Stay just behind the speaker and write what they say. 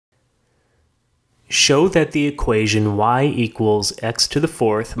Show that the equation y equals x to the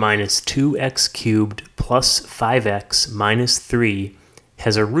fourth minus 2x cubed plus 5x minus 3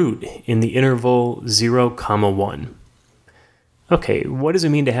 has a root in the interval 0, 1. Okay, what does it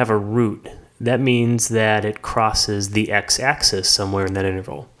mean to have a root? That means that it crosses the x-axis somewhere in that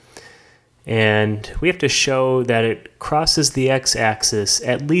interval. And we have to show that it crosses the x-axis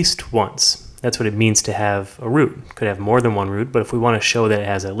at least once. That's what it means to have a root. It could have more than one root, but if we want to show that it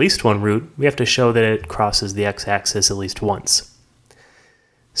has at least one root, we have to show that it crosses the x-axis at least once.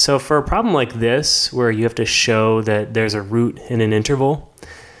 So for a problem like this, where you have to show that there's a root in an interval,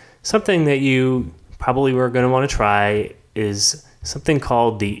 something that you probably were going to want to try is something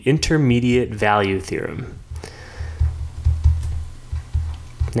called the Intermediate Value Theorem.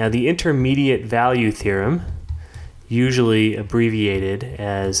 Now, the Intermediate Value Theorem, usually abbreviated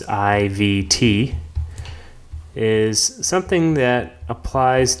as IVT, is something that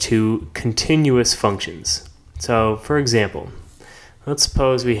applies to continuous functions. So, for example, let's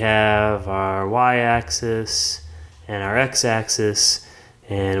suppose we have our y-axis and our x-axis,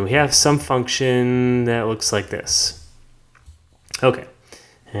 and we have some function that looks like this. Okay,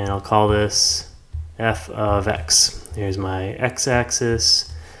 and I'll call this f of x. Here's my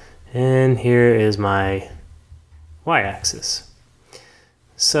x-axis, and here is my y-axis.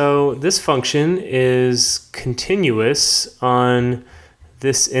 So this function is continuous on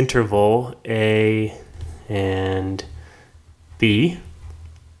this interval a and b.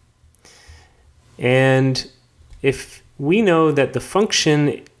 And if we know that the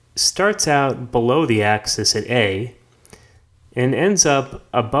function starts out below the axis at a and ends up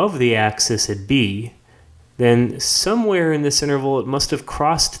above the axis at b, then somewhere in this interval it must have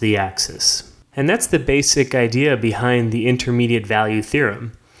crossed the axis. And that's the basic idea behind the intermediate value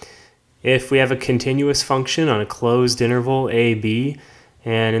theorem. If we have a continuous function on a closed interval a, b,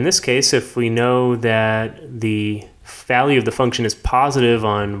 and in this case, if we know that the value of the function is positive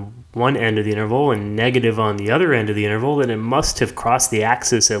on one end of the interval and negative on the other end of the interval, then it must have crossed the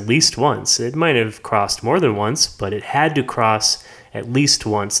axis at least once. It might have crossed more than once, but it had to cross at least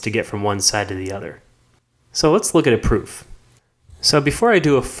once to get from one side to the other. So let's look at a proof. So before I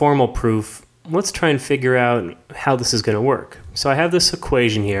do a formal proof, let's try and figure out how this is going to work. So I have this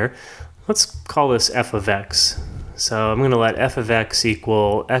equation here. Let's call this f of x. So I'm going to let f of x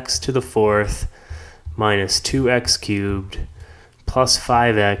equal x to the fourth minus 2x cubed plus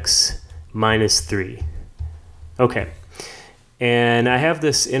 5x minus 3. Okay. And I have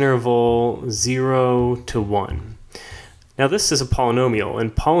this interval 0 to 1. Now this is a polynomial,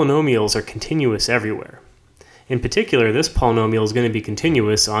 and polynomials are continuous everywhere. In particular, this polynomial is going to be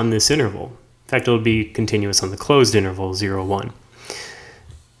continuous on this interval. In fact, it'll be continuous on the closed interval 0, 1.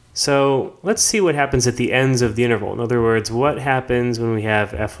 So let's see what happens at the ends of the interval. In other words, what happens when we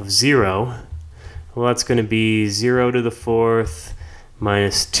have f of 0? Well, that's going to be 0 to the fourth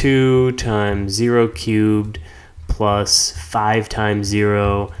minus 2 times 0 cubed plus 5 times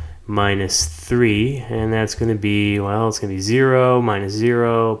 0 minus 3. And that's going to be, well, it's going to be 0 minus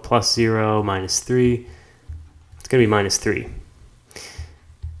 0 plus 0 minus 3. It's going to be minus 3.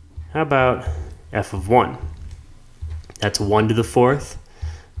 How about f of 1? That's 1 to the fourth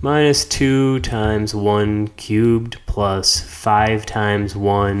minus 2 times 1 cubed plus 5 times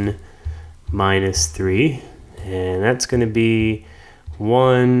 1 minus 3. And that's going to be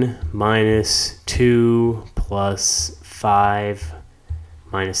 1 minus 2 plus 5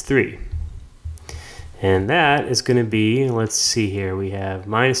 minus 3. And that is going to be, let's see here, we have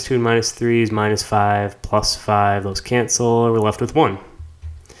minus 2 and minus 3 is minus 5 plus 5. Those cancel, and we're left with 1.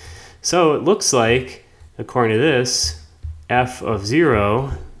 So it looks like, according to this, f of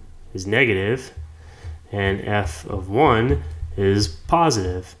 0 is negative and f of 1 is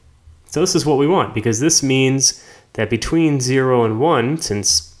positive. So this is what we want, because this means that between 0 and 1,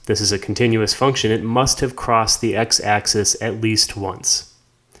 since this is a continuous function, it must have crossed the x-axis at least once.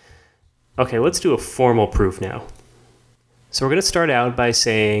 Okay, let's do a formal proof now. So we're going to start out by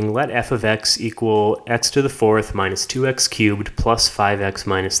saying let f of x equal x to the fourth minus 2x cubed plus 5x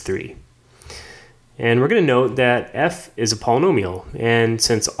minus 3. And we're going to note that f is a polynomial, and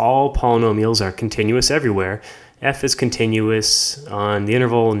since all polynomials are continuous everywhere, f is continuous on the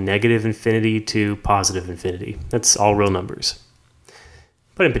interval negative infinity to positive infinity. That's all real numbers.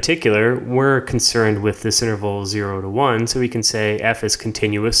 But in particular, we're concerned with this interval 0 to 1, so we can say f is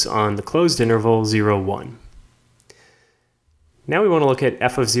continuous on the closed interval 0, 1. Now we want to look at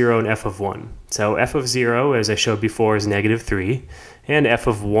f of 0 and f of 1. So f of 0, as I showed before, is negative 3, and f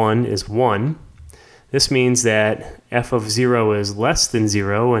of 1 is 1. This means that f of 0 is less than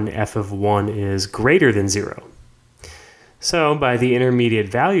 0 and f of 1 is greater than 0. So by the intermediate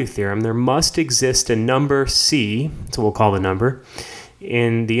value theorem, there must exist a number c, so we'll call the number,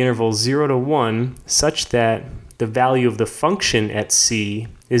 in the interval 0 to 1 such that the value of the function at c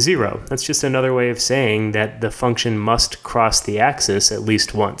is 0. That's just another way of saying that the function must cross the axis at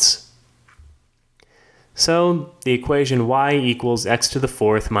least once. So the equation y equals x to the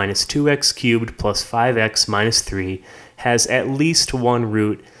fourth minus 2x cubed plus 5x minus 3 has at least one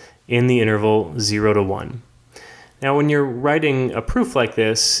root in the interval 0 to 1. Now when you're writing a proof like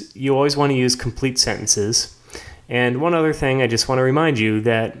this, you always want to use complete sentences. And one other thing, I just want to remind you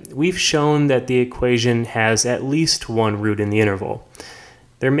that we've shown that the equation has at least one root in the interval.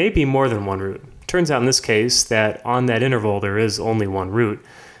 There may be more than one root. Turns out in this case that on that interval there is only one root,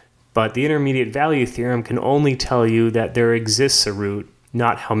 but the intermediate value theorem can only tell you that there exists a root,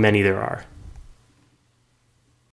 not how many there are.